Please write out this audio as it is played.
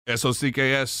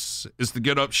SOCKS is the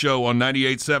Get Up Show on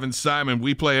 98.7 Simon.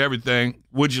 We play everything.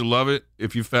 Would you love it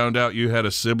if you found out you had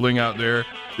a sibling out there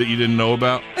that you didn't know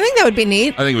about? I think that would be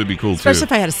neat. I think it would be cool, Especially too.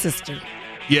 if I had a sister.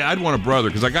 Yeah, I'd want a brother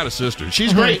because I got a sister.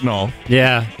 She's great and all.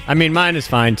 Yeah. I mean, mine is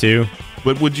fine, too.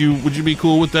 But would you be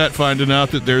cool with that, finding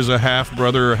out that there's a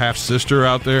half-brother or half-sister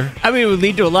out there? I mean, it would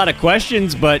lead to a lot of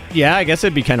questions, but yeah, I guess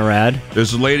it'd be kind of rad.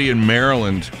 There's a lady in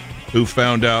Maryland who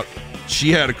found out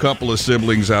she had a couple of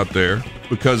siblings out there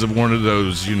because of one of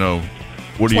those,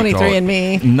 what do you call it?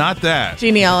 23andMe. Not that.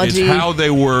 Genealogy. It's how they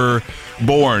were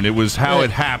born. It was how it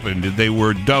happened. They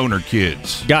were donor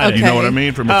kids. Got it. You know what I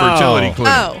mean? From a fertility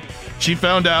clinic. Oh. She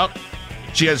found out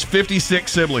she has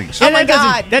 56 siblings. Oh, my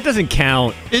God. That doesn't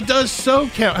count. It does so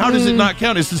count. How does it not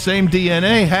count? It's the same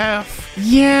DNA, half.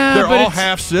 Yeah, They're but all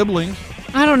half siblings.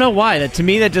 I don't know why. To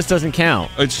me, that just doesn't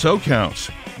count. It so counts.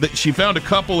 She found a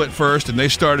couple at first, and they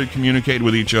started communicating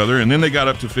with each other, and then they got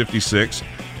up to 56.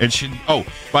 And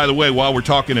by the way, while we're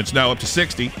talking, it's now up to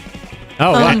 60.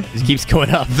 Oh, wow. It keeps going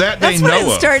up. That's when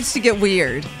it starts to get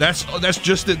weird. That's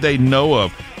just that they know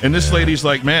of. And this lady's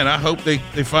like, man, I hope they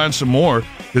find some more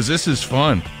because this is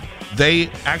fun.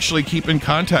 They actually keep in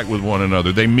contact with one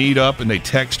another. They meet up and they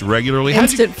text regularly.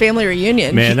 Instant family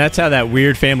reunion. Man, that's how that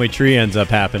weird family tree ends up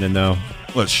happening, though.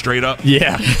 What, straight up?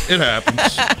 Yeah. It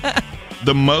happens.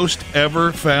 The most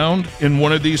ever found in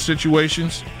one of these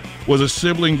situations was a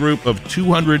sibling group of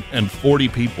 240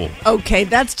 people. Okay,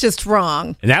 that's just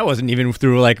wrong. And that wasn't even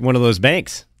through like one of those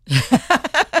banks.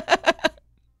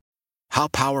 How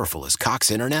powerful is Cox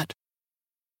Internet?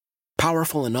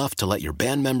 Powerful enough to let your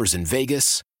band members in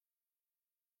Vegas,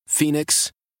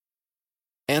 Phoenix,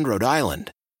 and Rhode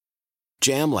Island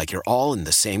jam like you're all in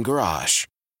the same garage.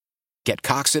 Get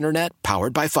Cox Internet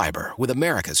powered by fiber with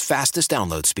America's fastest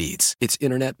download speeds. It's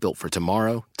internet built for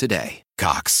tomorrow, today.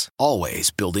 Cox, always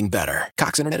building better.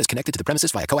 Cox Internet is connected to the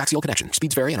premises via coaxial connection.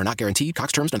 Speeds vary and are not guaranteed.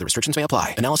 Cox terms and other restrictions may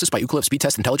apply. Analysis by Ookla of Speed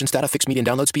Test Intelligence data. Fixed median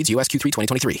download speeds. US Q3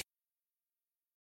 2023.